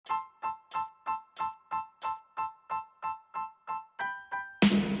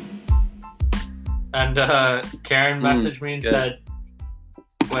And Karen messaged me and said,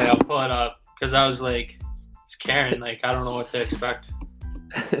 wait, I'll pull it up. Because I was like, it's Karen. Like, I don't know what to expect.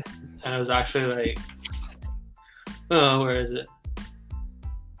 And it was actually like, oh, where is it?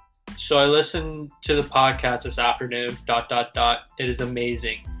 So I listened to the podcast this afternoon, ... It is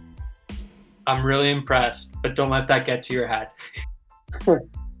amazing. I'm really impressed, but don't let that get to your head.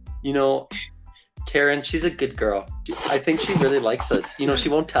 You know, Karen, she's a good girl. I think she really likes us. You know, she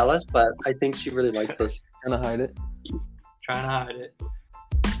won't tell us, but I think she really likes us. Trying to hide it. Trying to hide it.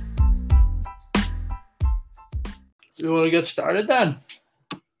 You want to get started then?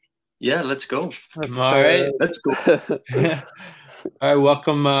 Yeah, let's go. All right. Let's go. All right,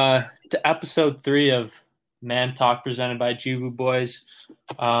 welcome to episode 3 of Man Talk presented by Jivu Boys.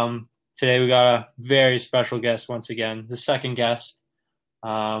 Today we got a very special guest once again, the second guest.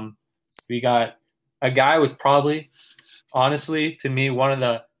 We got a guy with probably, honestly, to me,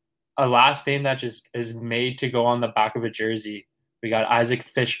 a last name that just is made to go on the back of a jersey. We got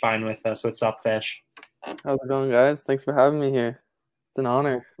Isaac Fishbein with us. What's up, Fish? How's it going, guys? Thanks for having me here. It's an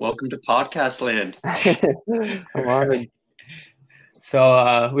honor. Welcome to Podcast Land. I'm honored.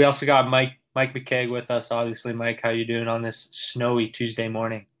 So we also got Mike McKaig with us. Obviously, Mike, how you doing on this snowy Tuesday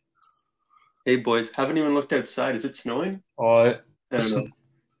morning? Hey, boys. Haven't even looked outside. Is it snowing? Oh, I don't know.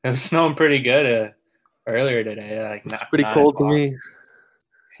 It was snowing pretty good earlier today. Like It's pretty cold to me.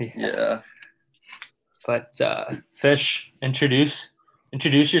 Yeah. But Fish, introduce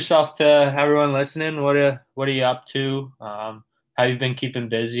yourself to everyone listening. What are you up to? How you been keeping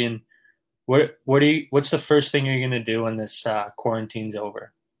busy, and what's the first thing you're gonna do when this quarantine's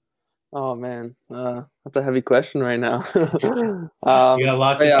over? Oh man, that's a heavy question right now. You got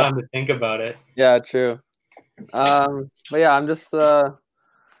lots of time to think about it. Yeah, true. But yeah, I'm just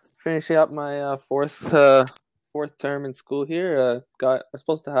finishing up my fourth term in school here. I was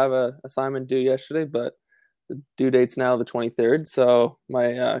supposed to have an assignment due yesterday, but the due date's now the 23rd. So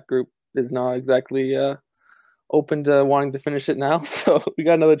my group is not exactly open to wanting to finish it now. So we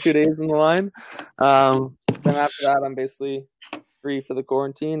got another 2 days in the line. Then after that, I'm basically free for the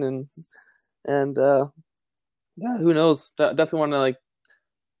quarantine, and yeah, who knows? Definitely want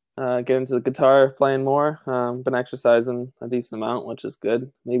to get into the guitar playing more. Been exercising a decent amount, which is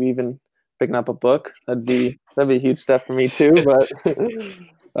good. Maybe even picking up a book. That'd be a huge step for me too. But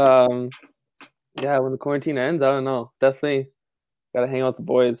yeah, when the quarantine ends, I don't know. Definitely got to hang out with the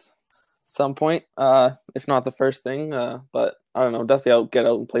boys at some point. If not the first thing, but I don't know. Definitely get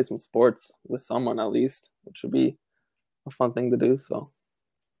out and play some sports with someone at least, which would be a fun thing to do. So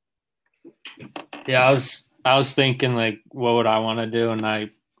yeah, I was thinking like, what would I want to do, and I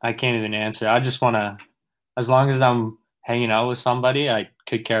can't even answer. I just want to, as long as I'm hanging out with somebody, I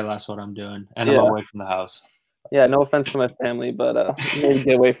could care less what I'm doing, and I'm away from the house. Yeah, no offense to my family, but maybe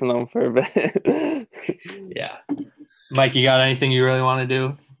get away from them for a bit. Yeah. Mike, you got anything you really want to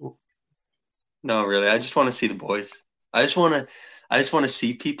do? No, really. I just want to see the boys. I just want to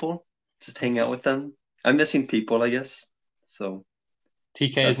see people, just hang out with them. I'm missing people, I guess. So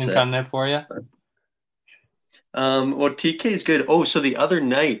TK isn't cutting it for you? Well, TK is good. Oh, so the other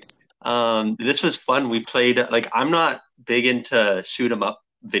night, this was fun. We played, like, I'm not big into shoot 'em up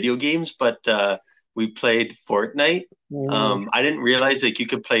video games, but we played Fortnite. I didn't realize like you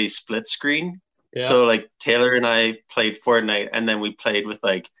could play split screen. Yeah. So like Taylor and I played Fortnite, and then we played with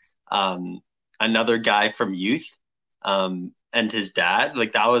like another guy from youth and his dad.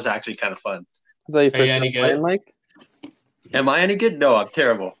 Like that was actually kind of fun. Is that your first time playing, Mike? Am I any good? No, I'm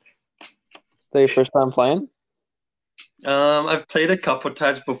terrible. Is that your first time playing? I've played a couple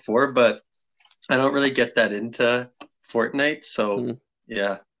times before, but I don't really get that into Fortnite. So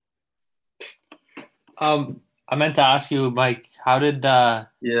yeah. I meant to ask you, Mike, how did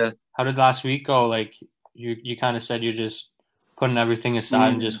last week go? Like you kind of said you're just putting everything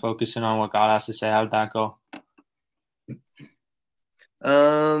aside and just focusing on what God has to say. How did that go?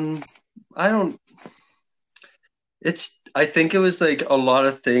 I think it was like a lot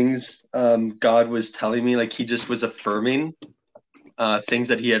of things God was telling me, like he just was affirming things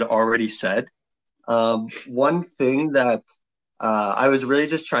that he had already said. One thing that I was really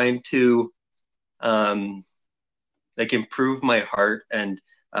just trying to like improve my heart and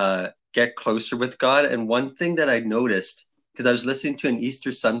get closer with God. And one thing that I noticed, because I was listening to an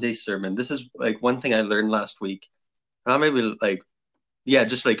Easter Sunday sermon, this is like one thing I learned last week.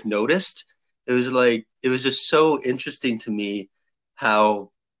 Just like noticed. It was just so interesting to me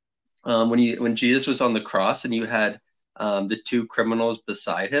how when Jesus was on the cross and you had the two criminals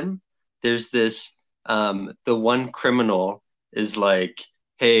beside him, there's this the one criminal is like,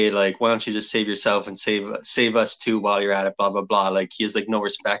 hey, like, why don't you just save yourself and save us too while you're at it, blah, blah, blah. Like, he has like no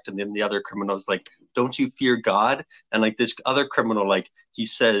respect. And then the other criminal's like, don't you fear God? And like this other criminal, like he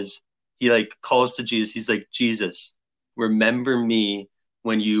like calls to Jesus. He's like, Jesus, remember me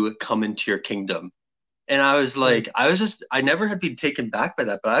when you come into your kingdom. And I was like, I never had been taken back by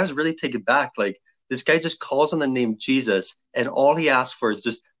that, but I was really taken back. Like, this guy just calls on the name Jesus, and all he asks for is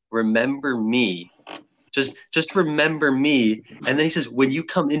just remember me. Just remember me. And then he says, when you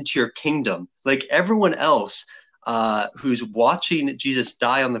come into your kingdom, like everyone else who's watching Jesus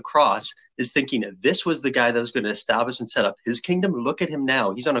die on the cross is thinking this was the guy that was going to establish and set up his kingdom. Look at him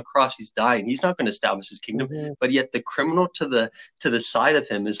now. He's on a cross. He's dying. He's not going to establish his kingdom. Mm-hmm. But yet the criminal to the side of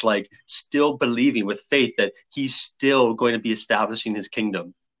him is like still believing with faith that he's still going to be establishing his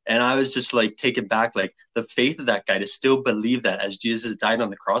kingdom. And I was just like taken back, like the faith of that guy to still believe that as Jesus is dying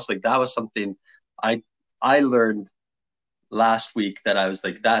on the cross, like that was something I learned last week that I was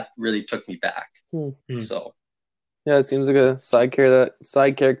like, that really took me back. Mm-hmm. So, yeah, it seems like a side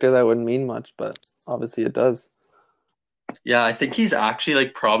character that wouldn't mean much, but obviously it does. Yeah, I think he's actually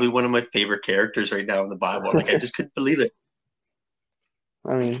like probably one of my favorite characters right now in the Bible. Like, I just couldn't believe it.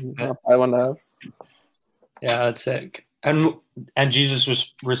 I mean, I want to have. Yeah, that's sick. And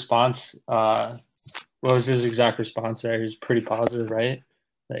Jesus' response, what was his exact response there? He was pretty positive, right?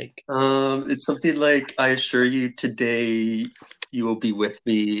 Like, it's something like, I assure you today you will be with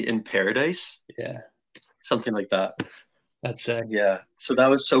me in paradise. Yeah. Something like that. That's sick. Yeah. So that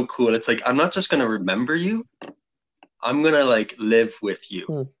was so cool. It's like, I'm not just going to remember you. I'm going to like live with you.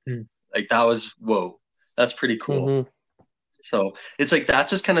 Mm-hmm. Like that was, whoa, that's pretty cool. Mm-hmm. So it's like, that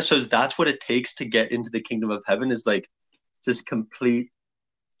just kind of shows that's what it takes to get into the kingdom of heaven is like just complete,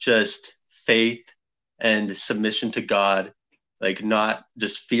 just faith and submission to God. Like not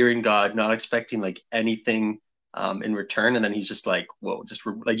just fearing God, not expecting like anything in return. And then he's just like, whoa, just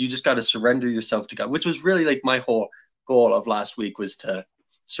like, you just got to surrender yourself to God, which was really like my whole goal of last week was to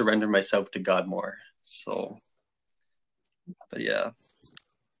surrender myself to God more. So, but yeah.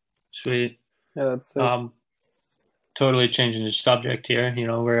 Sweet. Yeah, that's it. Totally changing the subject here. You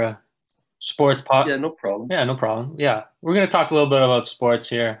know, we're a sports pod. Yeah, no problem. Yeah, no problem. Yeah. We're going to talk a little bit about sports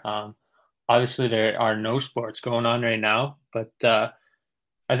here. Obviously there are no sports going on right now, but I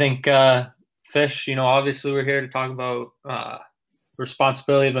think Fish, you know, obviously we're here to talk about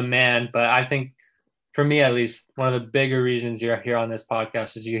responsibility of a man, but I think for me at least, one of the bigger reasons you're here on this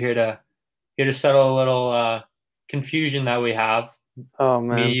podcast is you're here to settle a little confusion that we have. Oh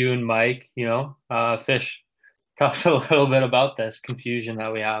man, me, you, and Mike. You know, Fish, tell us a little bit about this confusion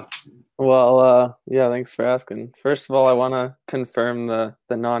that we have. Well, yeah, thanks for asking. First of all, I want to confirm the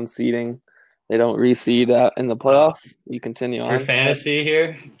non-seeding. They don't reseed in the playoffs. You continue on. Your fantasy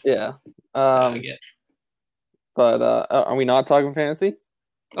here? Yeah. But are we not talking fantasy?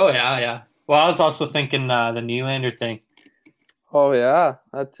 Oh, yeah. Well, I was also thinking the Nylander thing. Oh, yeah.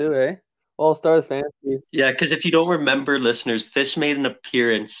 That too, eh? Well, I'll start with fantasy. Yeah, because if you don't remember, listeners, Fish made an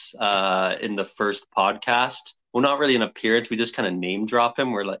appearance in the first podcast. Well, not really an appearance. We just kind of name drop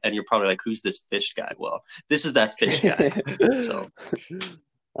him. We're like, and you're probably like, who's this Fish guy? Well, this is that Fish guy. So.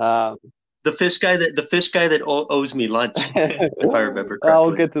 The fish guy that owes me lunch, if I remember correctly.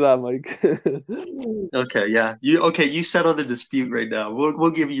 I'll get to that, Mike. Okay, yeah. You settle the dispute right now. We'll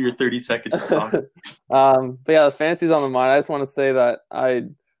give you your 30 seconds to talk. But yeah, the fantasy's on my mind. I just want to say that I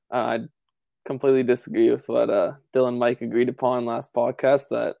completely disagree with what Dylan and Mike agreed upon last podcast.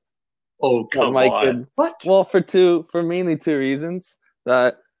 That come on. What? Well, for mainly two reasons.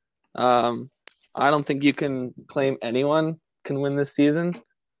 That I don't think you can claim anyone can win this season.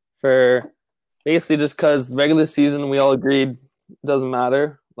 For basically just because regular season we all agreed doesn't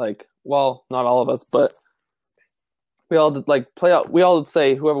matter. Like, well, not all of us, but we all did like playoff. We all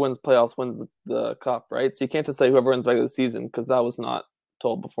say whoever wins playoffs wins the cup, right? So you can't just say whoever wins regular season because that was not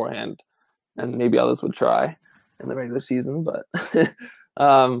told beforehand, and maybe others would try in the regular season. But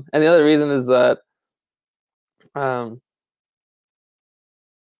and the other reason is that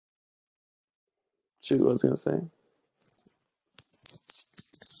shoot, what was I gonna say?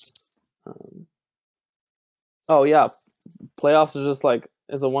 Oh yeah, playoffs is just like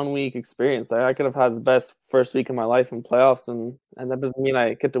is a 1 week experience. I could have had the best first week of my life in playoffs, and that doesn't mean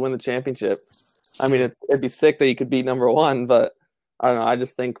I get to win the championship. I mean, it'd be sick that you could beat number one, but I don't know. I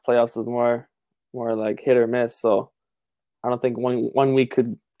just think playoffs is more like hit or miss. So I don't think one week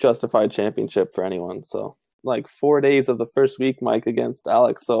could justify a championship for anyone. So like 4 days of the first week, Mike, against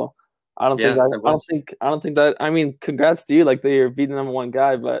Alex. So I don't think that. I mean, congrats to you. Like you're beating the number one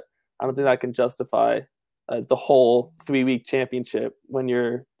guy, but I don't think that can justify the whole 3 week championship when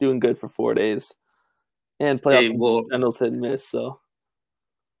you're doing good for 4 days. And playoff handles hit and miss. So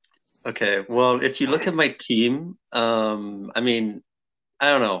Okay. Well, if you look at my team, I mean, I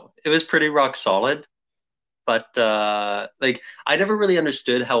don't know. It was pretty rock solid, but like I never really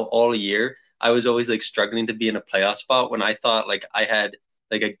understood how all year I was always like struggling to be in a playoff spot when I thought like I had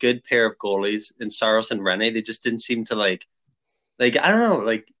like a good pair of goalies in Saros and Rene. They just didn't seem to like I don't know,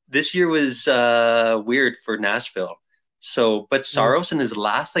 like this year was weird for Nashville. So, but Saros in his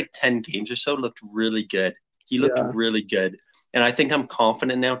last like 10 games or so looked really good. He looked Yeah. really good. And I think I'm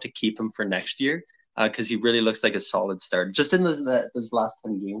confident now to keep him for next year because he really looks like a solid starter just in those last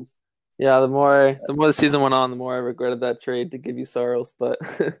 10 games. Yeah, the more the season went on, the more I regretted that trade to give you Soros. But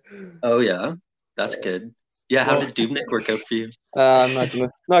Oh, yeah. That's good. Yeah, how Well, did Dubnik work out for you? I'm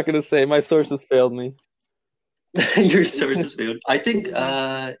not gonna say. My sources failed me. Your sources failed. I think,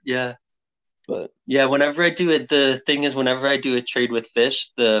 yeah. But Yeah, whenever I do it, the thing is, whenever I do a trade with Fish,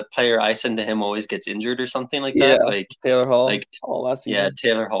 the player I send to him always gets injured or something like yeah, that. Taylor Hall, Like, all last yeah, season.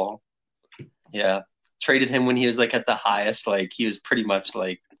 Taylor Hall. Yeah, traded him when he was like at the highest. Like, he was pretty much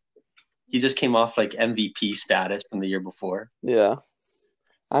like he just came off like MVP status from the year before. Yeah,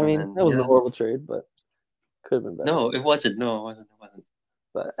 I And mean then, that wasn't a yeah, horrible trade, but could have been better. no, it wasn't. No, it wasn't. It wasn't.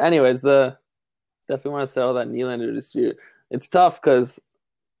 But anyways, the definitely want to settle that Nylander dispute. It's tough because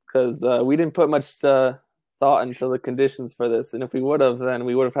we didn't put much thought into the conditions for this, and if we would have, then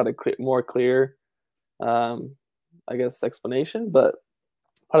we would have had a more clear, um, I guess, explanation. But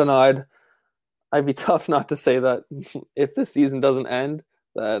I don't know. I'd be tough not to say that if the season doesn't end,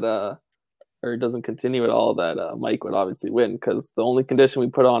 that or doesn't continue at all, that Mike would obviously win because the only condition we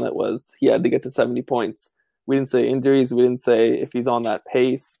put on it was he had to get to 70 points. We didn't say injuries. We didn't say if he's on that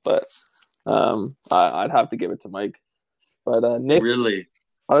pace, but I'd have to give it to Mike. But Nick, Really?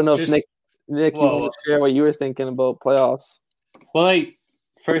 I don't know if Just- Nick, you want to share what you were thinking about playoffs? Well, like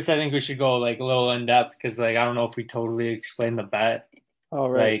first, I think we should go like a little in depth because like I don't know if we totally explained the bet. All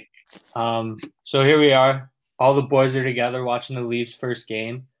right. So here we are. All the boys are together watching the Leafs first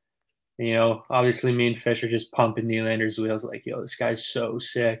game. You know, obviously me and Fish are just pumping Nylander's wheels like, yo, this guy's so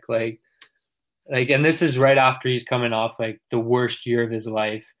sick. And this is right after he's coming off like the worst year of his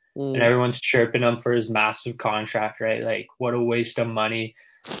life. And everyone's chirping him for his massive contract, right? Like, what a waste of money.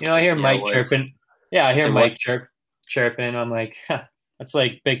 You know, I hear Mike chirping. Yeah, I hear Mike chirping. I'm like, that's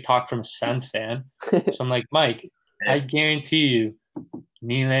like big talk from a Sens fan. So I'm like, Mike, I guarantee you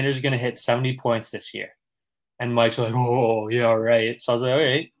Nylander's going to hit 70 points this year. And Mike's like, oh, yeah, right. So I was like, all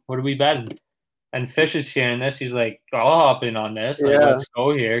right, what are we betting? And Fish is hearing this. He's like, I'll hop in on this. Like, let's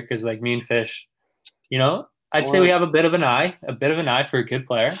go here. Because, like, me and Fish, you know, I'd say we have a bit of an eye for a good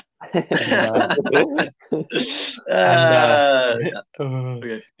player. Just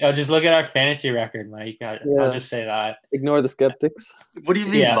look at our fantasy record, Mike. I'll just say that. Ignore the skeptics. What do you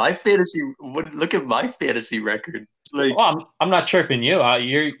mean? My fantasy? Look at my fantasy record. Like, well, I'm not chirping you.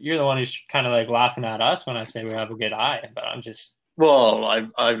 You're the one who's kind of like laughing at us when I say we have a good eye. But I'm just. Well,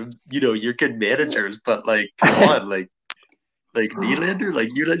 I'm you're good managers, but like, come on, like Nylander, like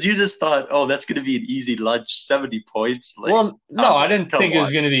you just thought, oh, that's going to be an easy lunch, 70 points. Like, well, no, I didn't think it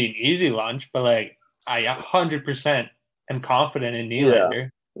was going to be an easy lunch, but like I 100% am confident in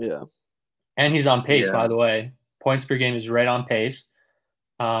Nylander. Yeah. And he's on pace, by the way. Points per game is right on pace.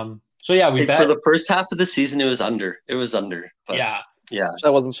 So yeah, we bet for the first half of the season. It was under. But yeah,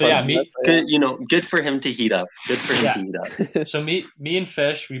 that wasn't so. Yeah, good for him to heat up. So me and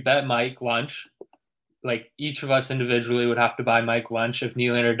Fish, we bet Mike lunch. Like each of us individually would have to buy Mike lunch if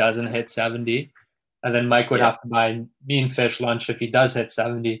Nylander doesn't hit 70, and then Mike would have to buy me and Fish lunch if he does hit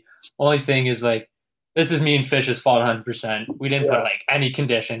 70. Only thing is like this is me and Fish's fault 100%. We didn't put like any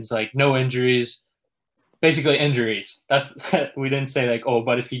conditions, like no injuries, basically injuries. That's we didn't say like, oh,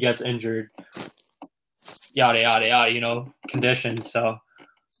 but if he gets injured, yada yada yada, you know, conditions. So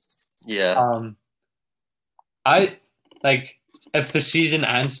I like. If the season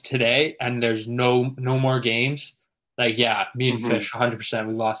ends today and there's no more games, like me and Fish 100%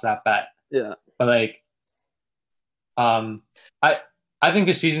 we lost that bet. Yeah. But like I think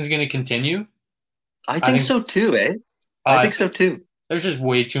the season's going to continue. I think so too, eh? I think so too. There's just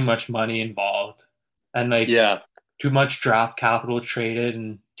way too much money involved. And like too much draft capital traded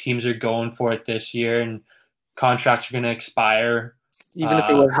and teams are going for it this year and contracts are going to expire. Even if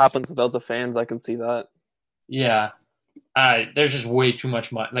it happens without the fans, I can see that. Yeah. There's just way too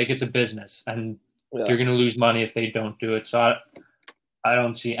much money. Like it's a business, and you're going to lose money if they don't do it. So I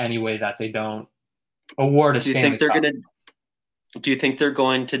don't see any way that they don't award a Stanley Cup. Do you think they're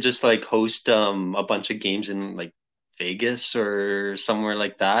going to just like host a bunch of games in like Vegas or somewhere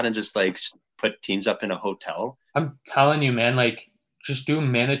like that, and just like put teams up in a hotel? I'm telling you, man. Like just do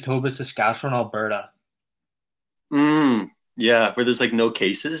Manitoba, Saskatchewan, Alberta. Yeah, where there's like no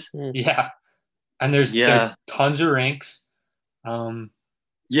cases. Yeah, and there's tons of rinks.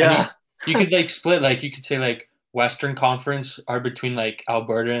 Yeah, you could like split, like you could say like Western Conference are between like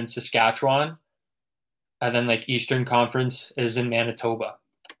Alberta and Saskatchewan, and then like Eastern Conference is in Manitoba.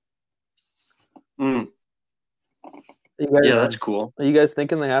 Yeah, that's cool. Are you guys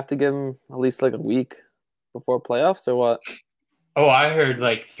thinking they have to give him at least like a week before playoffs or what? Oh, I heard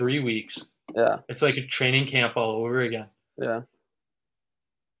like 3 weeks. Yeah. It's like a training camp all over again. Yeah.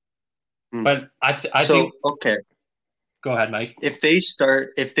 But I think okay. Go ahead, Mike. If they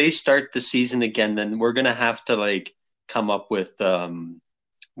start the season again, then we're gonna have to like come up with what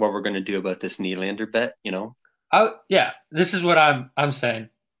we're gonna do about this Nylander bet, you know? Yeah, this is what I'm saying.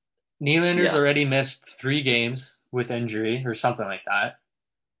 Nylander's already missed 3 games with injury or something like that.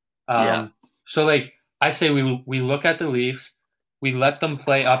 So like I say we look at the Leafs, we let them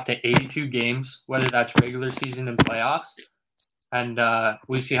play up to 82 games, whether that's regular season and playoffs, and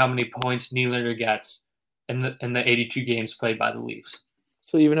we see how many points Nylander gets in the 82 games played by the Leafs.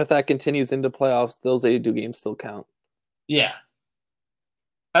 So even if that continues into playoffs, those 82 games still count. Yeah.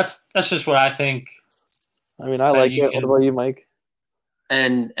 That's just what I think. I mean, I like it. What about you, Mike?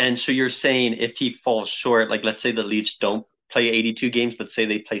 And so you're saying if he falls short, like let's say the Leafs don't play 82 games, let's say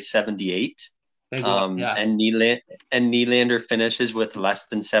they play 78, and Nylander finishes with less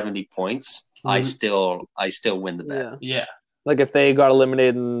than 70 points, I still win the bet. Yeah. Like if they got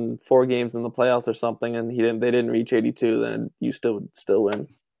eliminated in 4 games in the playoffs or something, and they didn't reach 82, then you still win.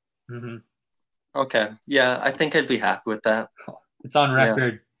 Mm-hmm. Okay. Yeah, I think I'd be happy with that. It's on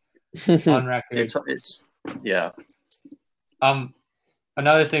record. Yeah. On record. It's yeah.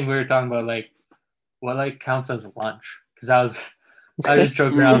 Another thing we were talking about, like what like counts as lunch? Because I was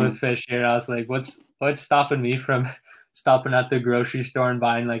joking around with Fish here. I was like, what's stopping me from stopping at the grocery store and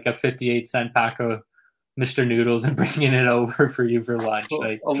buying like a 58-cent pack of Mr. Noodles and bringing it over for you for lunch?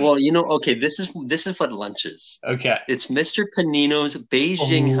 Like, well, okay, this is what lunch is. Okay. It's Mr. Panino's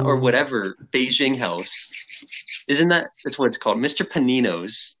Beijing or whatever Beijing House. Isn't that's what it's called? Mr.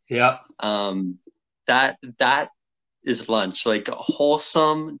 Panino's. Yeah. That is lunch, like a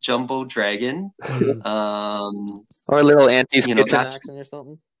wholesome jumbo dragon. Or a little Auntie's Kitchen action or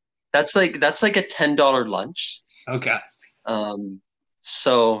something. That's like a $10 lunch. Okay.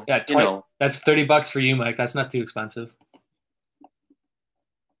 So yeah, that's $30 for you, Mike. That's not too expensive.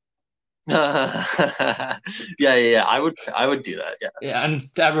 Yeah. I would do that. Yeah. Yeah, and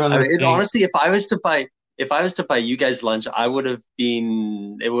everyone. Honestly, if I was to buy you guys lunch, it would have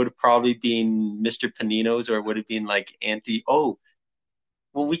probably been Mr. Panino's, or it would have been like Auntie. Oh,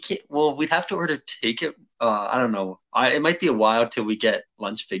 well, we can't. Well, we'd have to order takeout. I don't know. It might be a while till we get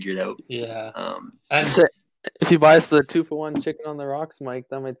lunch figured out. Yeah. And if you buy us the 2-for-1 chicken on the rocks, Mike,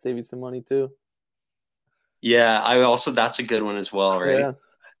 that might save you some money too. Yeah, that's a good one as well, right? Yeah,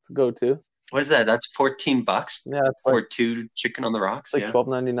 it's a go-to. What is that? That's $14. Yeah, for 2 chicken on the rocks. It's like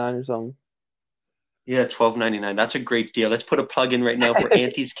 $12.99 or something. Yeah, $12.99. That's a great deal. Let's put a plug in right now for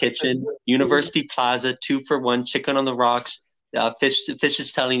Auntie's Kitchen, University Plaza, 2-for-1 chicken on the rocks. Fish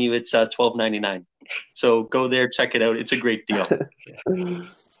is telling you it's $12.99. So go there, check it out. It's a great deal.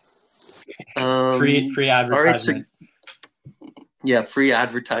 Free advertisement. All right, so, free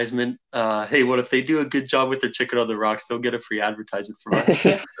advertisement. Hey, what if they do a good job with their chicken on the rocks? They'll get a free advertisement from us.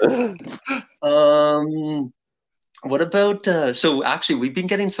 What about? So actually, we've been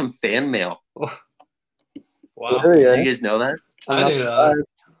getting some fan mail. Wow! Did you guys know that? I knew that.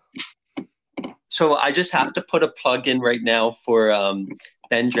 So I just have to put a plug in right now for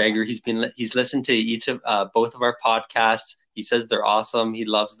Ben Drager. He's listened to each of both of our podcasts. He says they're awesome. He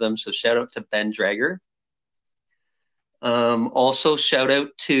loves them. So shout out to Ben Drager. Also shout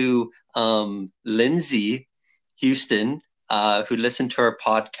out to Lindsay Houston, who listened to our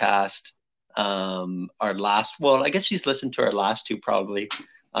podcast. I guess she's listened to our last 2 probably.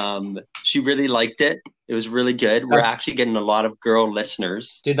 She really liked it. It was really good. We're actually getting a lot of girl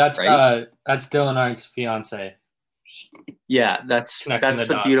listeners. Dude, that's Dylan Arndt's fiance. Yeah, that's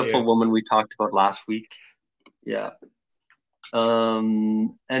the beautiful woman we talked about last week. Yeah.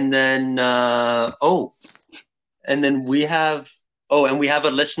 And then we have a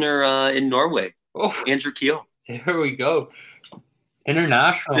listener in Norway. Andrew Keel. There we go.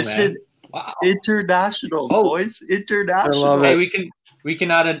 International, man. Wow. International, boys. International. Hey, we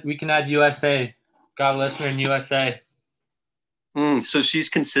can add USA. Got a listener in USA. So she's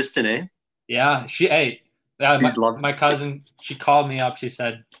consistent, eh? Yeah. My cousin, she called me up. She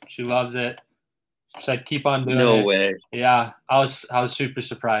said she loves it. She said keep on doing it. No way. Yeah. I was super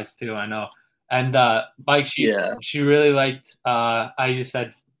surprised too, I know. And Mike, she really liked I just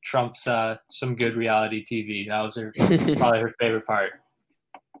said trumps some good reality TV. That was probably her favorite part.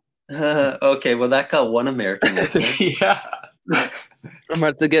 Okay, well, that got one American listener. Yeah. I'm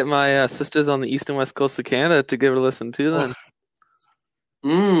about to get my sisters on the east and west coast of Canada to give it a listen to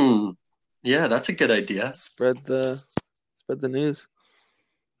then. Yeah, that's a good idea. Spread the news.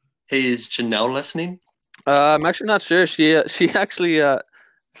 Hey, is Janelle listening? I'm actually not sure. She actually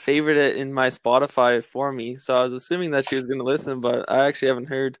favored it in my Spotify for me, so I was assuming that she was going to listen, but I actually haven't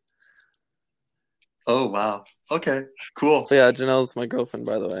heard. Oh, wow. Okay, cool. So yeah, Janelle's my girlfriend,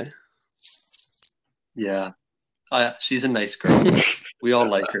 by the way. Yeah. She's a nice girl. We all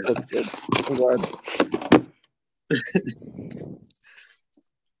like her. That's good. I'm glad.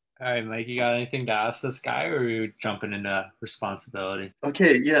 All right, Mike, you got anything to ask this guy, or are you jumping into responsibility?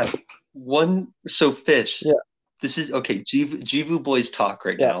 Okay, yeah. So Fish. Yeah. This is okay. Jivu Boys talk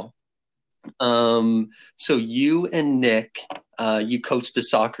right now. So you and Nick, you coached the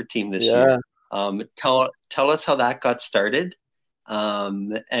soccer team this year. Tell us how that got started,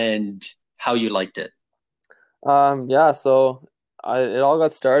 and how you liked it. So it all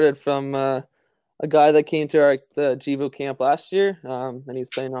got started from a guy that came to the Jivu camp last year, and he's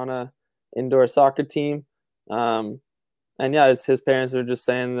playing on a indoor soccer team. And yeah, his parents were just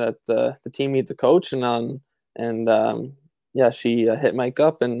saying that the team needs a coach, she hit Mike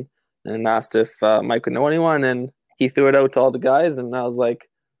up and asked if Mike would know anyone, and he threw it out to all the guys, and I was like,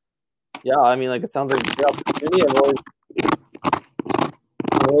 yeah, I mean, like, it sounds like a great opportunity.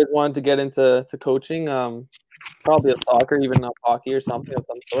 I've always wanted to get into coaching, probably of soccer, even of hockey or something of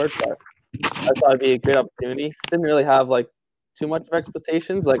some sort, but I thought it'd be a great opportunity. Didn't really have like too much of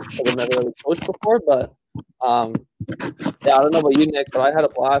expectations, like I've never really coached before, but I don't know about you, Nick, but I had a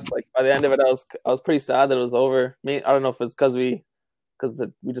blast. Like by the end of it, I was pretty sad that it was over. I mean, I don't know if it's because we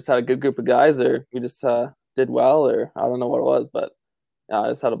just had a good group of guys, or we just did well, or I don't know what it was, but yeah, I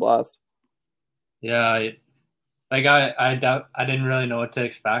just had a blast. Yeah, I didn't really know what to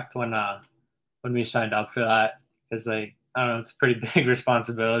expect when we signed up for that, because like, I don't know, it's a pretty big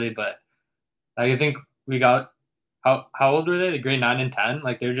responsibility, but like, I think we got how old were they? The grade 9 and 10,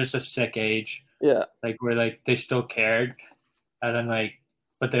 like they're just a sick age. Yeah, like where like they still cared, and then like,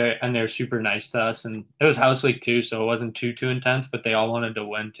 but they're super nice to us, and it was house league too, so it wasn't too intense, but they all wanted to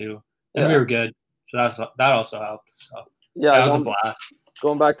win too, and we were good, so that also helped. So yeah, that was a blast.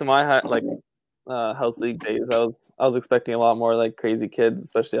 Going back to my house league days, I was expecting a lot more like crazy kids,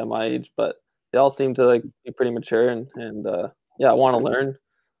 especially at my age, but they all seem to like be pretty mature and I want to learn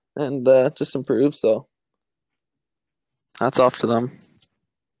and just improve. So that's off to them.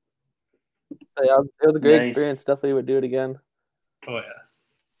 But yeah, it was a great experience. Definitely would do it again. Oh yeah.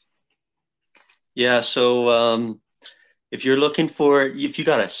 Yeah. So if you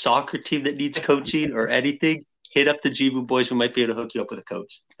got a soccer team that needs coaching or anything, hit up the Jivu Boys. We might be able to hook you up with a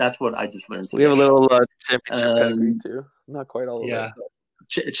coach. That's what I just learned today. We have a little championship pedigree too. Not quite all the way.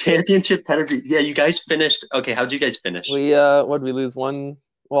 Championship pedigree. Yeah, you guys finished. Okay, how'd you guys finish? We what did we lose one?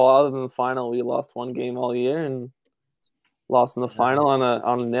 Well, other than the final, we lost one game all year and lost in the final on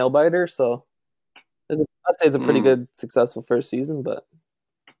a nail biter. So I'd say it's a pretty good, successful first season. But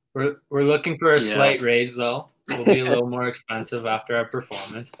we're looking for a slight raise, though. We'll be a little more expensive after our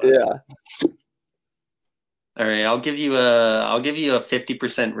performance. But. Yeah. All right, I'll give you a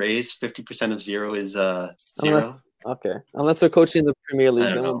 50% raise. 50% of zero is 0. Unless we're coaching the Premier League,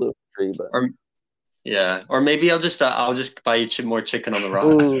 then we'll do it for free. But or maybe I'll just buy you more chicken on the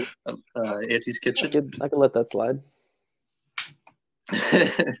rocks. Anthony's Kitchen. I could let that slide.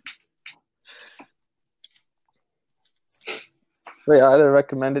 But yeah, I'd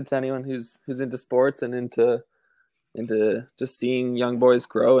recommend it to anyone who's into sports and into just seeing young boys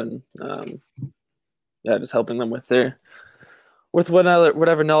grow and just helping them with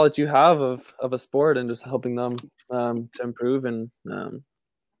whatever knowledge you have of a sport and just helping them to improve and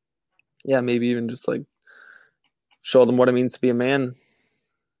maybe even just like show them what it means to be a man.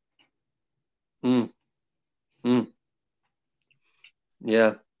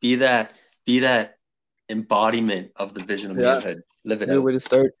 Yeah, be that embodiment of the vision of manhood. Live it out. Good way to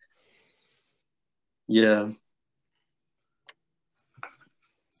start. Yeah.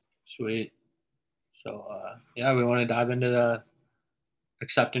 Sweet. So we want to dive into the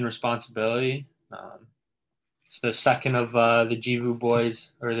accepting responsibility. It's the second of the Jivu Boys,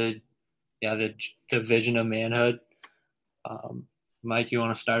 or the vision of manhood. Mike, you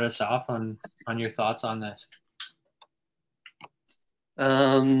want to start us off on your thoughts on this?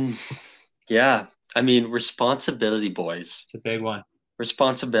 Yeah. I mean, responsibility, boys. It's a big one.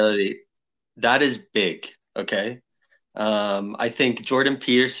 Responsibility. That is big. Okay. I think Jordan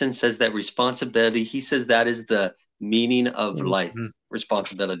Peterson says that responsibility, he says that is the meaning of Mhm. life,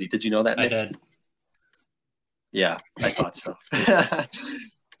 responsibility. Did you know that, I Nick? did. Yeah, I thought so.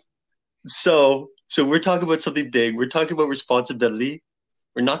 So we're talking about something big. We're talking about responsibility.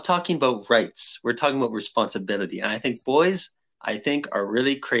 We're not talking about rights. We're talking about responsibility. And I think boys, are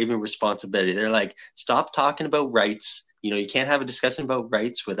really craving responsibility. They're like, stop talking about rights. You can't have a discussion about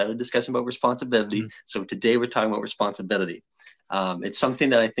rights without a discussion about responsibility. So today we're talking about responsibility. It's something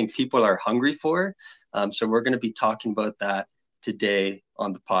that I think people are hungry for. So we're going to be talking about that today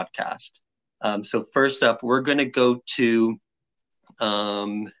on the podcast. So first up, we're going to go to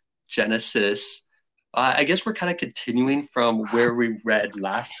Genesis. I guess we're kind of continuing from where we read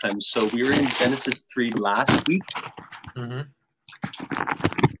last time. So we were in Genesis 3 last week. Mm-hmm.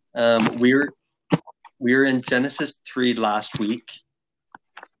 We were in Genesis 3 last week.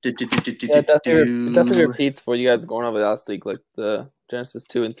 Yeah, it definitely repeats for you guys going over last week, like the Genesis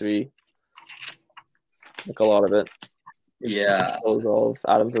 2 and 3. Like a lot of it. Yeah. Those all of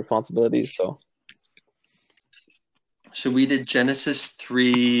Adam's responsibilities. So we did Genesis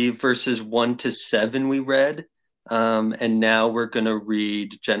 3 verses 1 to 7 we read. And now we're going to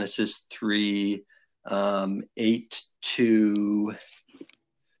read Genesis 3 8 to...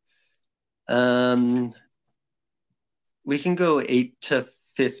 we can go 8 to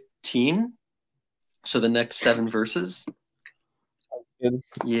 15. So the next 7 verses. Sounds good.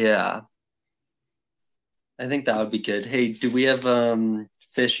 Yeah. I think that would be good. Hey, do we have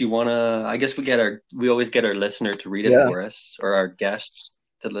Fish, you want to... I guess we always get our listener to read it for us, or our guests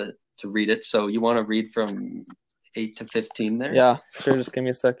to read it. So you want to read from 8 to 15 there? Yeah, sure. Just give me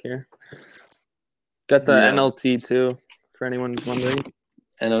a sec here. Got the NLT too, for anyone who's wondering.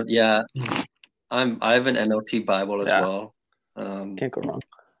 Yeah. I have an NLT Bible as well. Can't go wrong.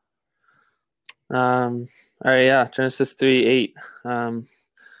 All right, yeah. Genesis 3:8.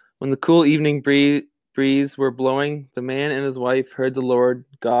 When the cool evening breeze were blowing, the man and his wife heard the Lord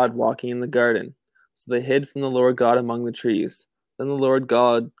God walking in the garden. So they hid from the Lord God among the trees. Then the Lord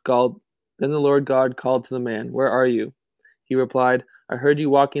God called to the man, "Where are you?" He replied, "I heard you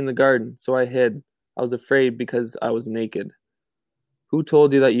walking in the garden, so I hid. I was afraid because I was naked." "Who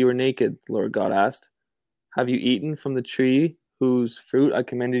told you that you were naked?" the Lord God asked. "Have you eaten from the tree whose fruit I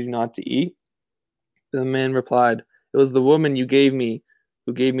commanded you not to eat?" The man replied, "It was the woman you gave me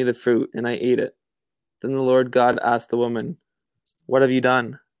who gave me the fruit, and I ate it." Then the Lord God asked the woman, "What have you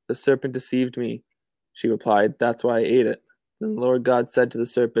done?" "The serpent deceived me," she replied. "That's why I ate it." Then the Lord God said to the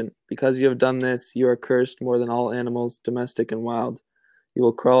serpent, "Because you have done this, you are cursed more than all animals, domestic and wild. You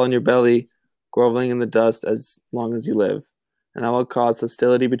will crawl on your belly, groveling in the dust as long as you live. And I will cause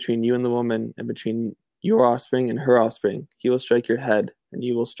hostility between you and the woman, and between your offspring and her offspring. He will strike your head, and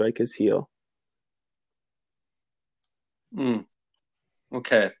you will strike his heel."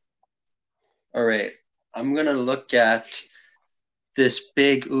 Okay. All right. I'm going to look at this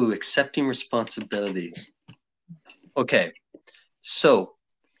big, accepting responsibility. Okay. So,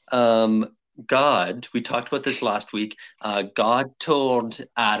 God, we talked about this last week. God told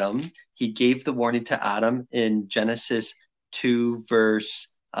Adam, he gave the warning to Adam in Genesis 2 verse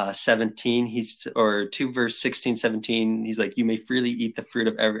 17. 2 verse 16, 17. He's like, "You may freely eat the fruit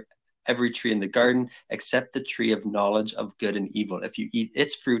of every tree in the garden, except the tree of knowledge of good and evil. If you eat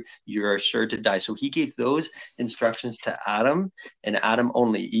its fruit, you are sure to die." So he gave those instructions to Adam, and Adam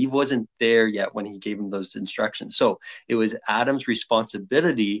only. Eve wasn't there yet when he gave him those instructions. So it was Adam's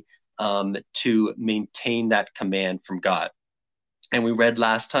responsibility to maintain that command from God. And we read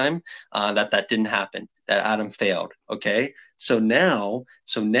last time that didn't happen, that Adam failed. Okay, so now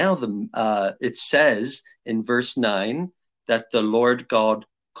it says in verse 9 that the Lord God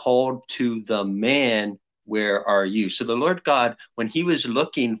called to the man, "Where are you?" So the Lord God, when he was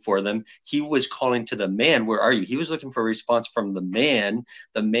looking for them, he was calling to the man, "Where are you?" He was looking for a response from the man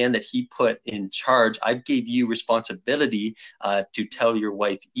that he put in charge. "I gave you responsibility to tell your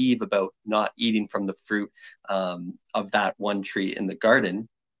wife Eve about not eating from the fruit of that one tree in the garden."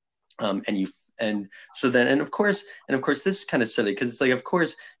 And of course this is kind of silly, because it's like, of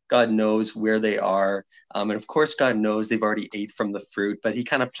course God knows where they are, and of course God knows they've already ate from the fruit, but he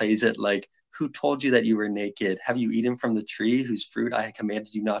kind of plays it like, "Who told you that you were naked? Have you eaten from the tree whose fruit I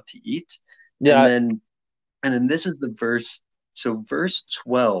commanded you not to eat?" Yeah. And then this is the verse. So verse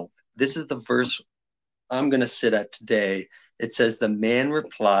 12, this is the verse I'm going to sit at today. It says, "The man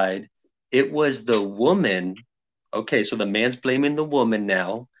replied, it was the woman." Okay, so the man's blaming the woman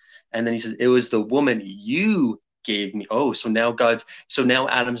now. And then he says, "It was the woman you gave me." Oh, so now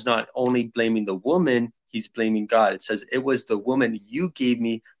Adam's not only blaming the woman, he's blaming God. It says, "It was the woman you gave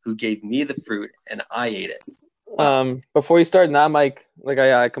me who gave me the fruit, and I ate it." Before you start that, Mike, Like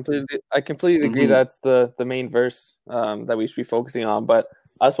I completely agree. That's the main verse that we should be focusing on. But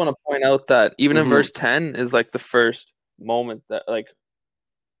I just want to point out that even in verse 10 is like the first moment that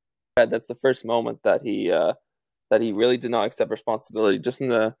that's the first moment that he really did not accept responsibility. Just in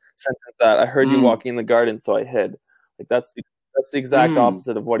the sentence that I heard you walking in the garden, so I hid. Like that's the exact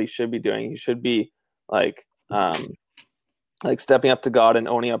opposite of what he should be doing. He should be like stepping up to God and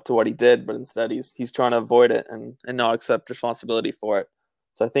owning up to what he did, but instead he's trying to avoid it and not accept responsibility for it.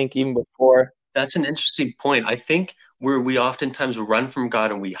 So I think even before, that's an interesting point. I think where we oftentimes run from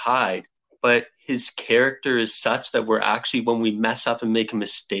God and we hide, but his character is such that we're actually, when we mess up and make a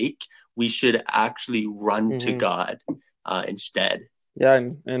mistake, we should actually run to God instead. Yeah,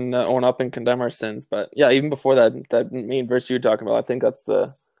 and own up and condemn our sins. But yeah, even before that main verse you were talking about, I think that's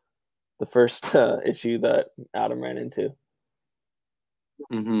the first issue that Adam ran into.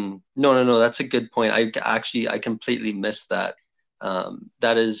 No, that's a good point. I completely missed that.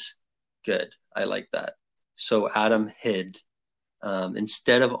 That is good. I like that. So Adam hid.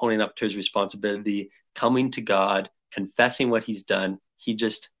 Instead of owning up to his responsibility, coming to God, confessing what he's done, he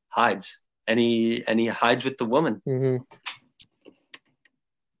just hides, and he hides with the woman.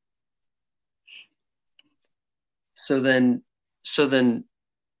 So then,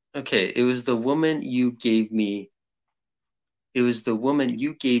 okay, it was the woman you gave me. It was the woman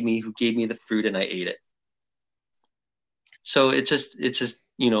you gave me who gave me the fruit, and I ate it. So it's just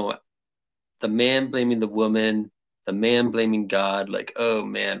the man blaming the woman, the man blaming God, like, oh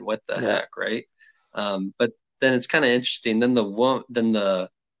man, what the heck, right? But then it's kind of interesting. Then the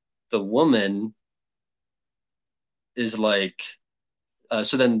woman is like,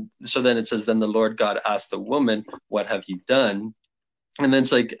 so then it says, then the Lord God asked the woman, what have you done? And then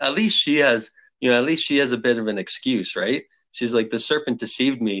it's like, at least she has a bit of an excuse, right? She's like, the serpent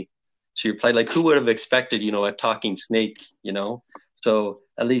deceived me. She replied, like, who would have expected, a talking snake, So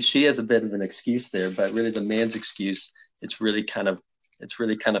at least she has a bit of an excuse there, but really the man's excuse, it's really kind of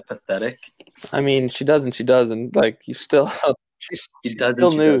pathetic. I mean, she does and she doesn't. Like, she still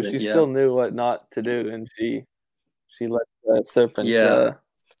knew what not to do, and she let the serpent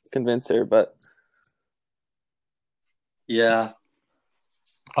convince her. But yeah.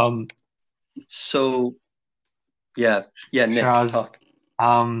 So yeah, Nick, talk.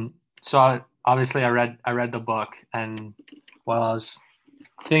 So obviously I read the book, and while I was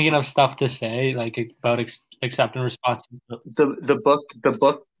thinking of stuff to say, like about accepting responsibility.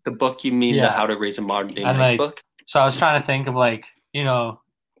 The book you mean, the How to Raise a Modern Day Man book? So I was trying to think of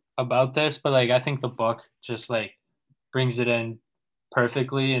about this, but I think the book just brings it in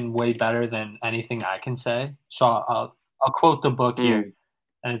perfectly and way better than anything I can say. So I'll quote the book here,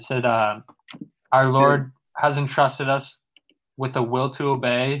 and it said, "Our Lord has entrusted us with a will to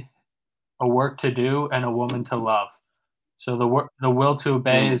obey, a work to do, and a woman to love." So the will to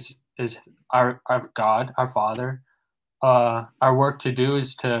obey is our God, our Father. Our work to do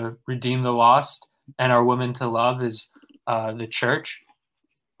is to redeem the lost, and our woman to love is the church.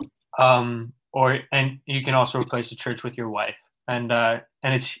 And you can also replace the church with your wife. And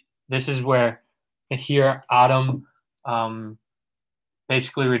this is where here Adam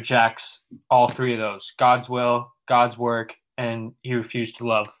basically rejects all three of those: God's will, God's work, and he refused to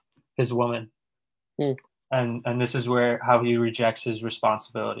love his woman. And this is how he rejects his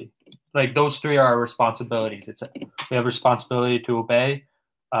responsibility. Like, those three are our responsibilities. We have responsibility to obey,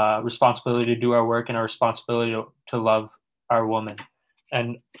 responsibility to do our work, and our responsibility to love our woman.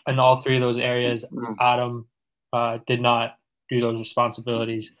 And in all three of those areas, Adam did not do those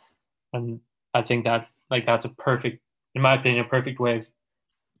responsibilities. And I think that that's in my opinion, a perfect way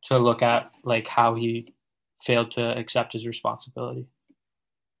to look at how he failed to accept his responsibility.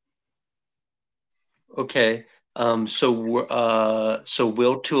 Okay. So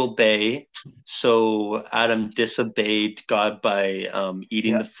will to obey. So Adam disobeyed God by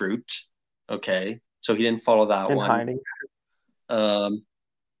eating the fruit. Okay. So he didn't follow that one. Hiding. And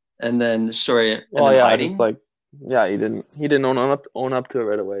then hiding. Just he didn't own up to it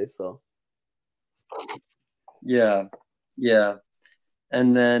right away. So yeah.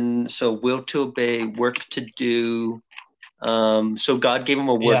 And then will to obey, work to do. So God gave him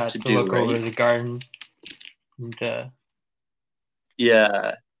a work to do, look over the garden. And,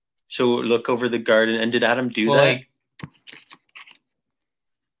 so look over the garden. And did Adam do that?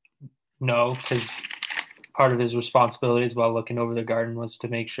 No, because part of his responsibilities while looking over the garden was to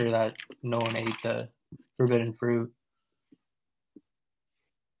make sure that no one ate the forbidden fruit.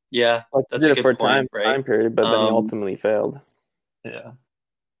 Yeah, that's a good point, right? Time period, but then he ultimately failed.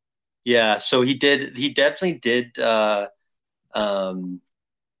 Yeah, so he definitely did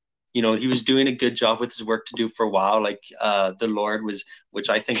he was doing a good job with his work to do for a while. Like the Lord was, which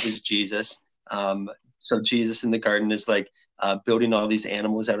I think was Jesus. So Jesus in the garden is like building all these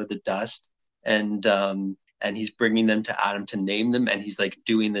animals out of the dust, and he's bringing them to Adam to name them, and he's like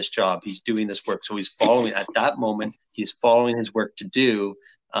doing this job. He's doing this work. So he's following at that moment. He's following his work to do,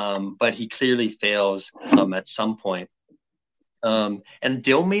 but he clearly fails at some point. And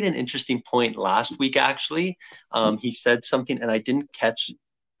Dill made an interesting point last week. Actually, he said something, and I didn't catch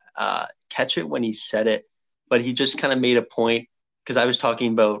it when he said it, but he just kind of made a point, because I was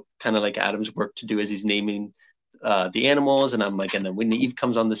talking about kind of like Adam's work to do as he's naming the animals, and I'm like, and then when Eve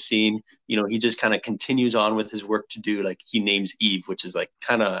comes on the scene, he just kind of continues on with his work to do. Like he names Eve, which is like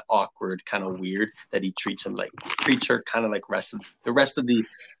kind of awkward, kind of weird that he treats her kind of like the rest of the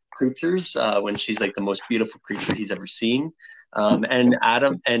creatures when she's like the most beautiful creature he's ever seen. And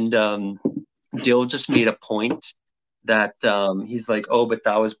Adam and Dill just made a point that he's like, oh, but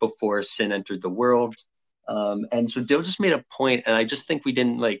that was before sin entered the world. And so Dill just made a point, and I just think we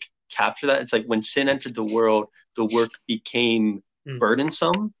didn't like capture that. It's like when sin entered the world, the work became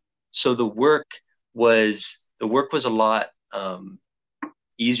burdensome. So the work was a lot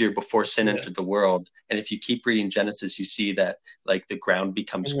easier before sin entered the world. And if you keep reading Genesis, you see that like the ground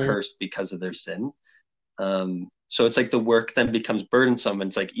becomes cursed because of their sin. So it's like the work then becomes burdensome, and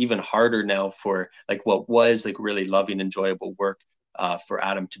it's like even harder now for like what was like really loving, enjoyable work for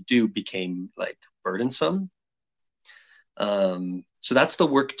Adam to do became like burdensome. So that's the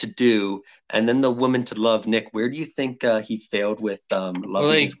work to do, and then the woman to love. Nick, where do you think he failed with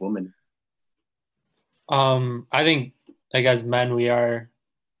loving his woman? I think like as men, we are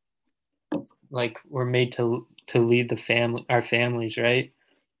like we're made to lead our families, right?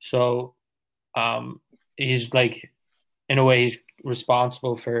 So he's like, in a way, he's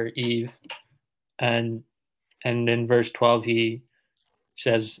responsible for Eve, and in verse 12 he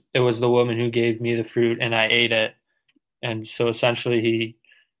says, it was the woman who gave me the fruit and I ate it. And so essentially he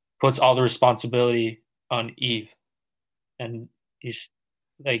puts all the responsibility on Eve, and he's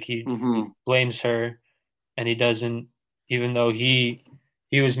like, he blames her, and he doesn't, even though he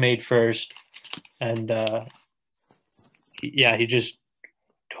was made first, and he just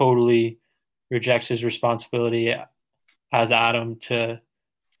totally rejects his responsibility as Adam to,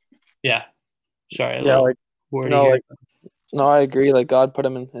 no, I agree. Like God put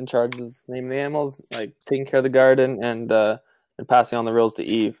him in charge of naming the animals, like taking care of the garden, and passing on the rules to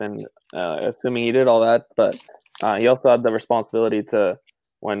Eve, and assuming he did all that, but he also had the responsibility to,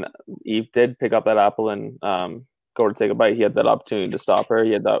 when Eve did pick up that apple and go to take a bite, he had that opportunity to stop her.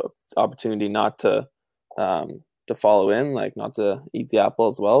 He had that opportunity not to follow in, like not to eat the apple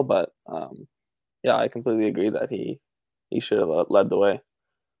as well. But I completely agree that he should have led the way.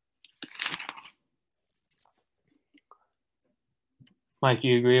 Mike,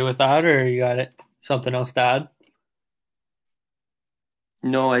 you agree with that, or you got something else to add?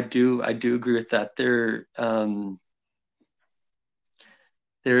 No, I do agree with that. There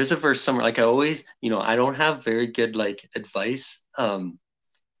is a verse somewhere, like I always, I don't have very good like advice.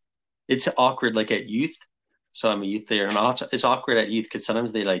 It's awkward like at youth. So I'm a youth there, and also it's awkward at youth because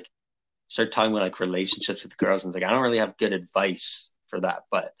sometimes they like start talking about like relationships with girls, and it's like I don't really have good advice for that.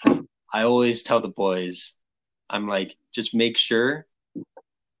 But I always tell the boys, I'm like, just make sure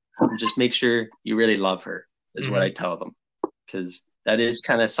you really love her is what I tell them, because that is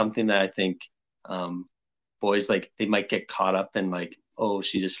kind of something that I think boys, like, they might get caught up in like, oh,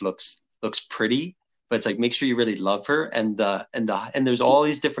 she just looks pretty, but it's like, make sure you really love her. And there's all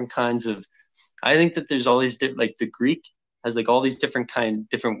these different kinds of, I think that there's all these like the Greek has like all these different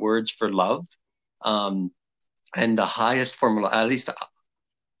words for love, and the highest form of, at least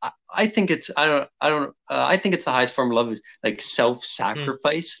I think it's I think it's the highest form of love is like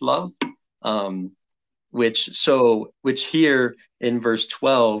self-sacrifice love, which here in verse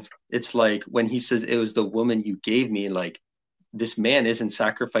 12, it's like when he says it was the woman you gave me, like this man isn't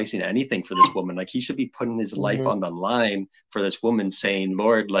sacrificing anything for this woman. Like he should be putting his life on the line for this woman, saying,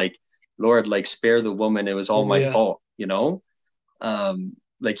 Lord, spare the woman. It was all my fault,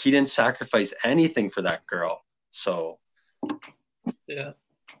 like he didn't sacrifice anything for that girl. So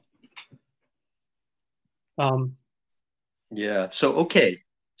so okay.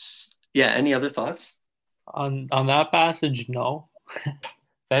 Any other thoughts on that passage? No.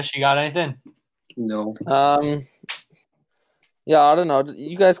 Besh, you got anything? No. I don't know.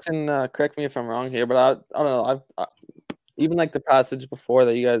 You guys can correct me if I'm wrong here, but I don't know. I even like the passage before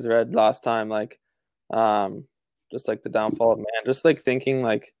that you guys read last time, like just like the downfall of man, just like thinking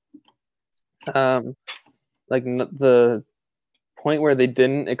like the point where they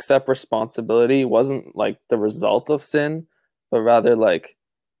didn't accept responsibility wasn't like the result of sin, but rather like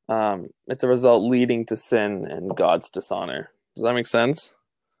it's a result leading to sin and God's dishonor. Does that make sense?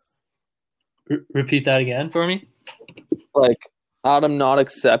 Repeat that again for me. Like Adam not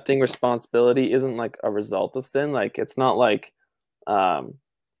accepting responsibility isn't like a result of sin. Like it's not like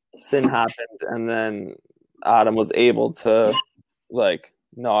sin happened and then Adam was able to like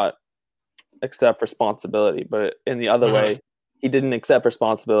not accept responsibility, but in the other way, he didn't accept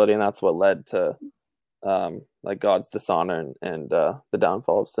responsibility, and that's what led to like God's dishonor and the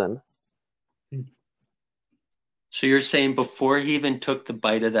downfall of sin. So you're saying before he even took the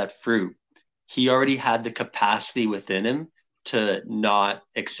bite of that fruit, he already had the capacity within him to not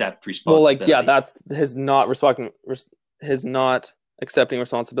accept responsibility. Well, like, yeah, that's his not accepting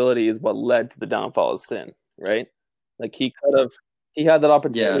responsibility is what led to the downfall of sin, right? Like he had that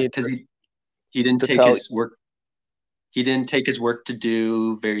opportunity. Yeah, because he didn't take his work. He didn't take his work to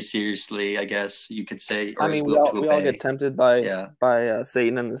do very seriously, I guess you could say. I mean, we all get tempted by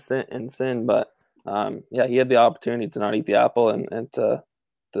Satan and sin, but yeah, he had the opportunity to not eat the apple and to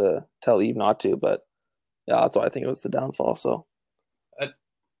tell Eve not to, but yeah, that's why I think it was the downfall. So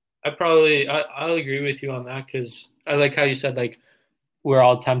I'll agree with you on that, because I like how you said like we're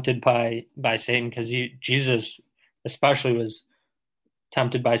all tempted by Satan, because Jesus especially was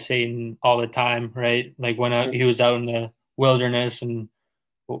tempted by Satan all the time, right? Like when he was out in the wilderness and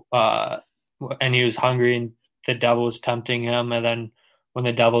he was hungry and the devil was tempting him, and then when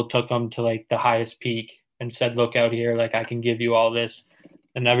the devil took him to like the highest peak and said, "Look out here, like I can give you all this,"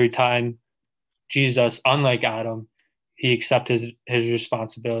 and every time Jesus, unlike Adam, he accepted his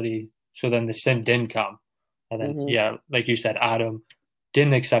responsibility, so then the sin didn't come, and then yeah, like you said, Adam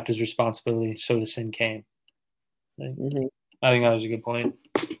didn't accept his responsibility, so the sin came. Like, I think that was a good point.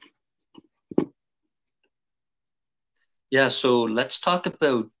 Yeah, so let's talk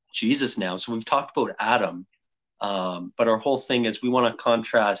about Jesus now. So we've talked about Adam, but our whole thing is we want to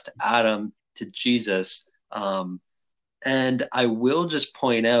contrast Adam to Jesus. And I will just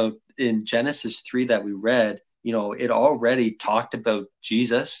point out in Genesis 3 that we read, you know, it already talked about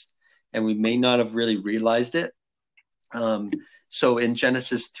Jesus, and we may not have really realized it. So in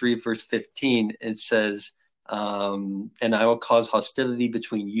Genesis 3, verse 15, it says, and I will cause hostility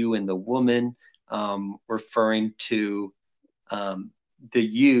between you and the woman, referring to the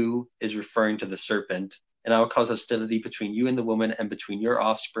you is referring to the serpent. And I will cause hostility between you and the woman, and between your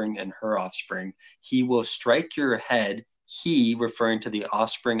offspring and her offspring. He will strike your head, he referring to the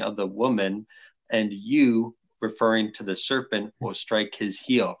offspring of the woman, and you referring to the serpent will strike his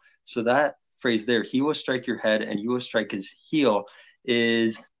heel. So that phrase there, he will strike your head and you will strike his heel,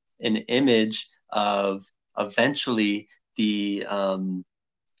 is an image of eventually the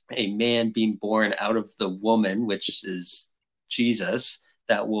a man being born out of the woman, which is Jesus,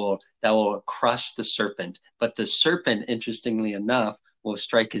 that will crush the serpent. But the serpent, interestingly enough, will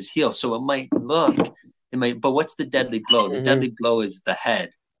strike his heel. So but what's the deadly blow? The deadly blow is the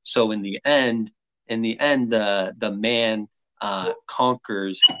head. So in the end, the man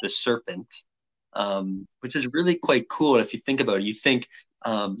conquers the serpent, which is really quite cool if you think about it. You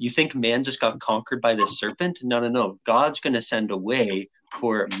think man just got conquered by the serpent? No. God's going to send a way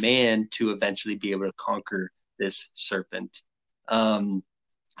for man to eventually be able to conquer this serpent.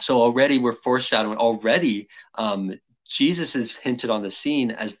 So already we're foreshadowing. Already, Jesus is hinted on the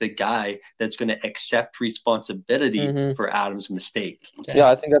scene as the guy that's going to accept responsibility for Adam's mistake. Yeah,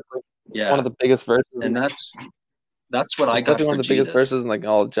 I think that's like one of the biggest verses. And that's what I got for one of the Jesus. biggest verses in like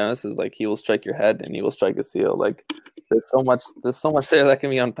all of Genesis. Like he will strike your head and he will strike his heel. Like there's so much there that can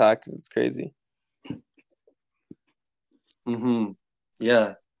be unpacked. It's crazy.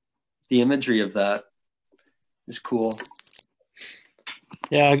 Yeah, the imagery of that is cool.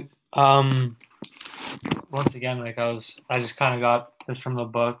 Yeah. Once again, like I just kind of got this from the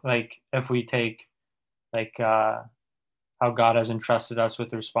book. Like if we take like how God has entrusted us with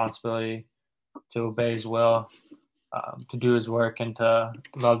the responsibility to obey His will, to do His work, and to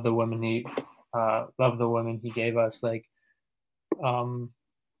love the women He gave us. Like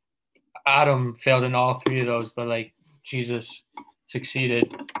Adam failed in all three of those, but like Jesus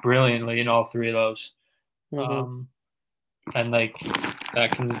succeeded brilliantly in all three of those. And like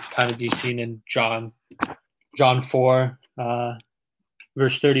that can kind of be seen in John 4,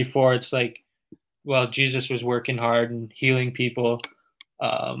 verse 34. It's like, well, Jesus was working hard and healing people.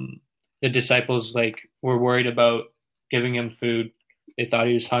 The disciples like were worried about giving him food. They thought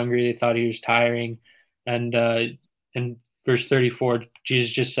he was hungry. They thought he was tiring. And in verse 34, Jesus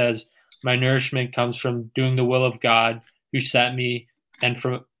just says, "My nourishment comes from doing the will of God who sent me, and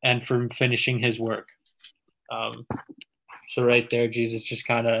from finishing His work." So right there, Jesus just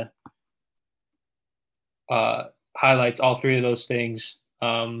kind of highlights all three of those things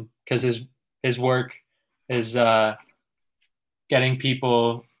because his work is getting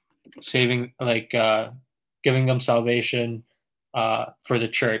people saving, like giving them salvation for the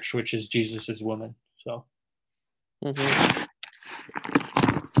church, which is Jesus's woman. So.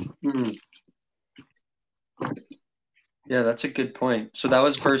 Mm-hmm. Yeah, that's a good point. So that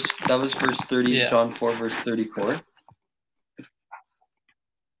was verse 30, Yeah. John 4, verse 34.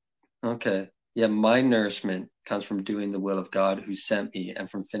 Okay. Yeah, my nourishment comes from doing the will of God who sent me and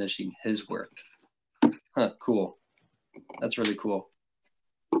from finishing his work. Huh, cool. That's really cool.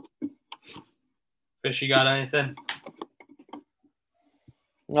 Fish, you got anything?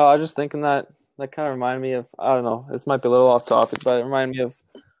 No, I was just thinking that kind of reminded me of, I don't know, this might be a little off topic, but it reminded me of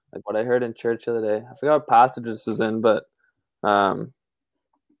like what I heard in church the other day. I forgot what passage this is in, but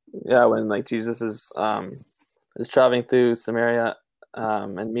yeah, when like Jesus is traveling through Samaria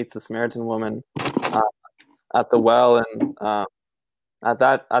and meets the Samaritan woman at the well, and at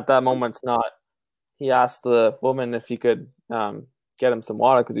that moment, it's not. He asked the woman if he could get him some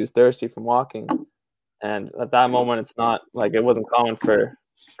water because he was thirsty from walking, and at that moment, it's not like it wasn't common for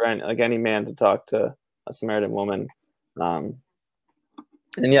any man to talk to a Samaritan woman, and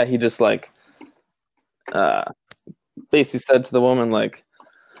yeah, he just like basically said to the woman like,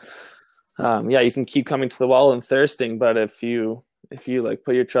 yeah, you can keep coming to the well and thirsting, but if you like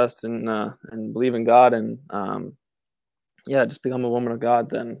put your trust in and believe in God and yeah, just become a woman of God,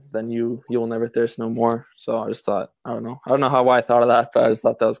 then you will never thirst no more. So I just thought, I don't know why I thought of that, but I just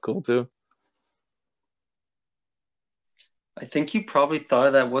thought that was cool too. I think you probably thought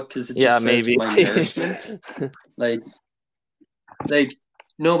of that because it Yeah, just says maybe. my nourishment. like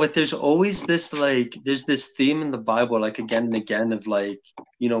no, but there's always this like there's this theme in the Bible, like again and again, of like,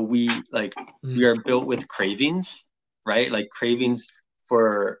 you know, we are built with cravings, right? Like cravings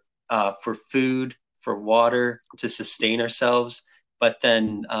for food, for water, to sustain ourselves. But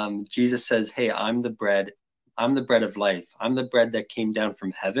then Jesus says, "Hey, I'm the bread. I'm the bread of life. I'm the bread that came down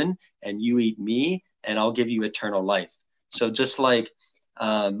from heaven, and you eat me, and I'll give you eternal life." So just like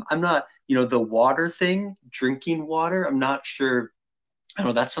I'm not, you know, the water thing, drinking water, I'm not sure. I don't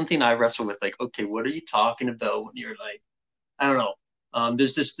know. That's something I wrestle with. Like, okay, what are you talking about when you're like, I don't know.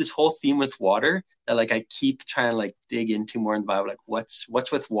 There's this whole theme with water that like I keep trying to like dig into more in the Bible. Like, what's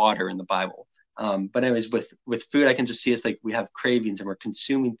with water in the Bible? But anyways, with food, I can just see it's like we have cravings and we're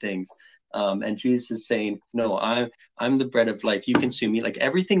consuming things. And Jesus is saying, no, I'm the bread of life. You consume me. Like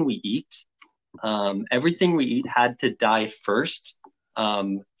everything we eat had to die first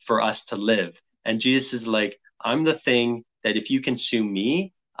for us to live. And Jesus is like, I'm the thing that if you consume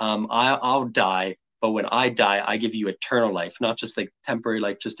me, I'll die. But when I die, I give you eternal life, not just like temporary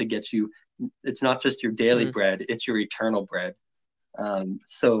life, just to get you. It's not just your daily bread; it's your eternal bread.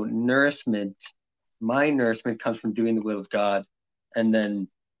 So nourishment, my nourishment comes from doing the will of God, and then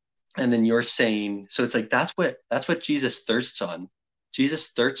you're saying, so it's like that's what Jesus thirsts on.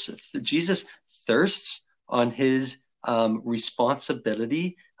 Jesus thirsts on his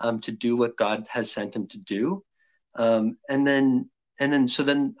responsibility to do what God has sent him to do, and then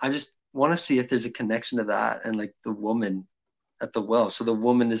I just want to see if there's a connection to that and like the woman at the well. So the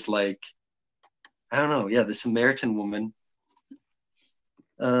woman is like, I don't know, yeah, the Samaritan woman.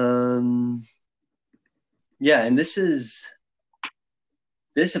 Yeah, and this is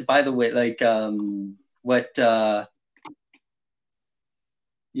by the way, like what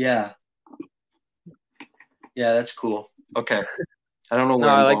yeah, that's cool. Okay, I don't know where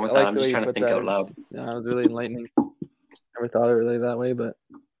I'm going with that. I'm just trying to think out loud. Yeah, it was really enlightening. Never thought of it really that way, but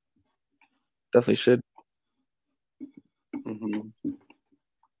definitely should.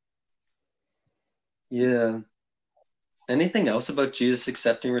 Yeah. Anything else about Jesus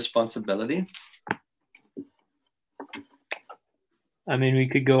accepting responsibility? I mean, we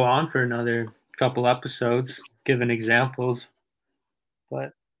could go on for another couple episodes, giving examples,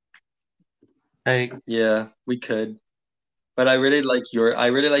 but yeah, we could. But I really like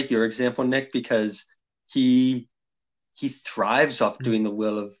your example, Nick, because he thrives off doing the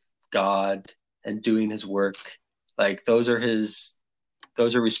will of God and doing his work. Like those are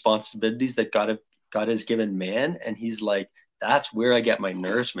responsibilities that God has given man, and he's like, that's where I get my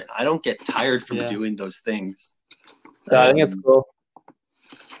nourishment. I don't get tired from doing those things. Yeah, I think it's cool.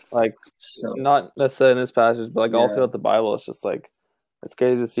 Like, not necessarily in this passage, but like all throughout the Bible, it's just like it's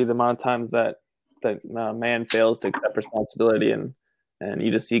crazy to see the amount of times that man fails to accept responsibility, and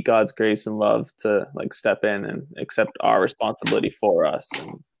you just see God's grace and love to like step in and accept our responsibility for us.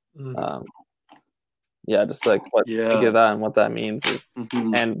 And yeah, just like what think of that and what that means is,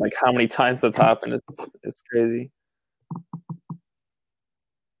 and like how many times that's happened. It's crazy.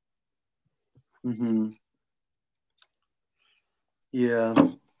 Yeah.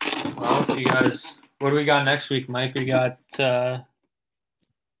 Well, if you guys, what do we got next week, Mike? We got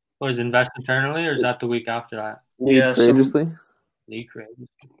what is it, Invest Internally, or is that the week after that? Yeah, so- Courageously. Lead Courageously.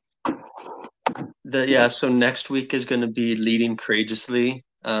 So next week is going to be Leading Courageously.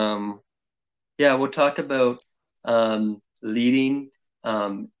 We'll talk about leading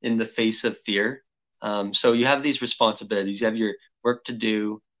in the face of fear. So you have these responsibilities. You have your work to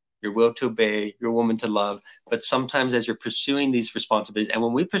do, your will to obey, your woman to love. But sometimes as you're pursuing these responsibilities, and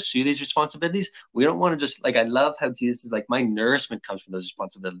when we pursue these responsibilities, we don't want to just, like, I love how Jesus is like, my nourishment comes from those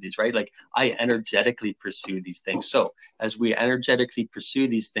responsibilities, right? Like, I energetically pursue these things. So as we energetically pursue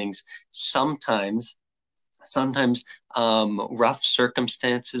these things, sometimes rough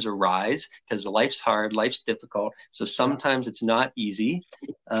circumstances arise because life's hard, life's difficult. So sometimes it's not easy,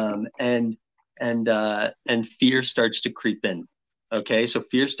 and fear starts to creep in. Okay, so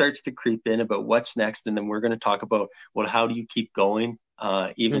fear starts to creep in about what's next, and then we're going to talk about, well, how do you keep going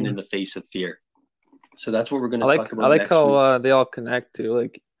even in the face of fear? So that's what we're going to talk about. I like next how week. they all connect too.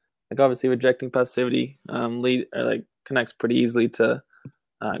 Like obviously rejecting passivity connects pretty easily to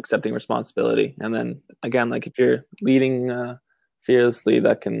accepting responsibility, and then again, like if you're leading fearlessly,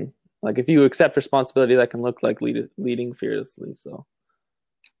 that can, like, if you accept responsibility, that can look like leading fearlessly. So.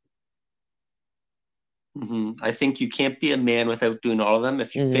 I think you can't be a man without doing all of them.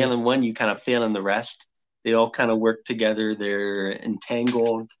 If you fail in one, you kind of fail in the rest. They all kind of work together. They're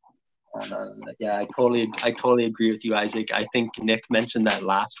entangled. I totally agree with you, Isaac. I think Nick mentioned that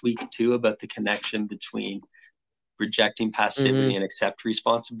last week too, about the connection between rejecting passivity and accept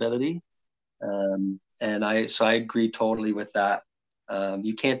responsibility. I agree totally with that.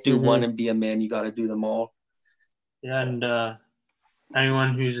 You can't do one and be a man. You got to do them all. Yeah, and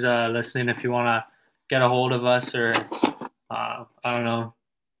anyone who's listening, if you want to get a hold of us, or I don't know,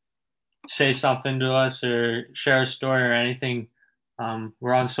 say something to us or share a story or anything,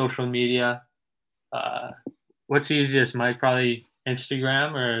 we're on social media. What's easiest, Mike? Probably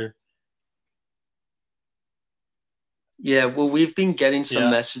Instagram or? Yeah, well, we've been getting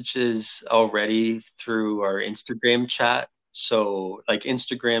some messages already through our Instagram chat. So, like,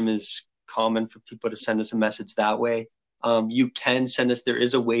 Instagram is common for people to send us a message that way. You can send us, there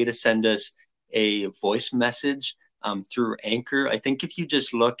is a way to send us a voice message through Anchor. I think if you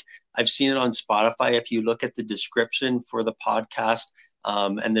just look, I've seen it on Spotify, if you look at the description for the podcast,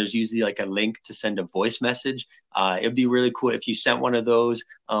 and there's usually like a link to send a voice message. It'd be really cool if you sent one of those.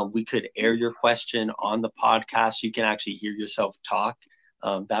 We could air your question on the podcast. You can actually hear yourself talk.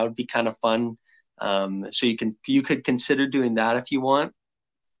 That would be kind of fun. So you could consider doing that if you want.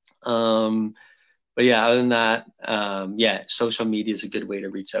 But yeah, other than that, social media is a good way to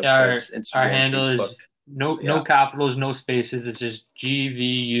reach out to us. Instagram, our handle Facebook. Is no capitals, no spaces. It's just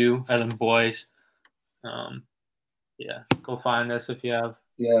GVU, as in boys. Go find us if you have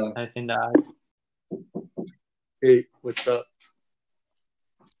anything to add. Hey, what's up?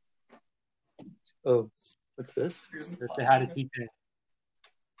 Oh, what's this? Say hi to TK.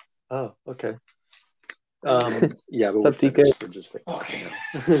 Oh, okay. But what's up, TK? We're just like, okay.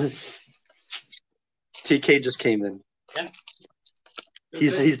 TK just came in. Yeah.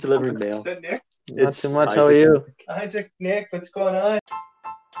 He's delivering mail. Is that Nick? Not too much. How are you? Isaac, Nick, what's going on?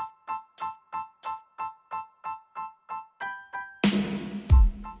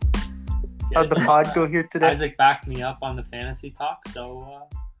 How'd the pod go here today? Isaac backed me up on the fantasy talk, so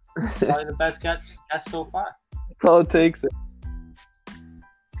probably the best guess so far. All it takes it.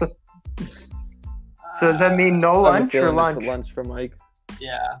 So does that mean no lunch or lunch? It's a lunch for Mike.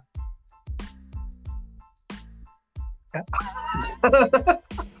 Yeah.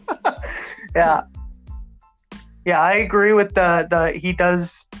 Yeah, I agree with the he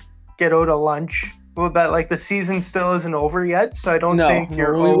does get owed a lunch. Well, but like the season still isn't over yet, so I don't think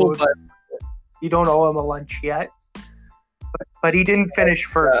you're owed. You don't owe him a lunch yet. But he didn't finish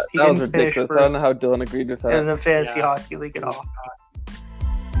first. That was ridiculous. I don't know how Dylan agreed with that. In the fantasy hockey league at all.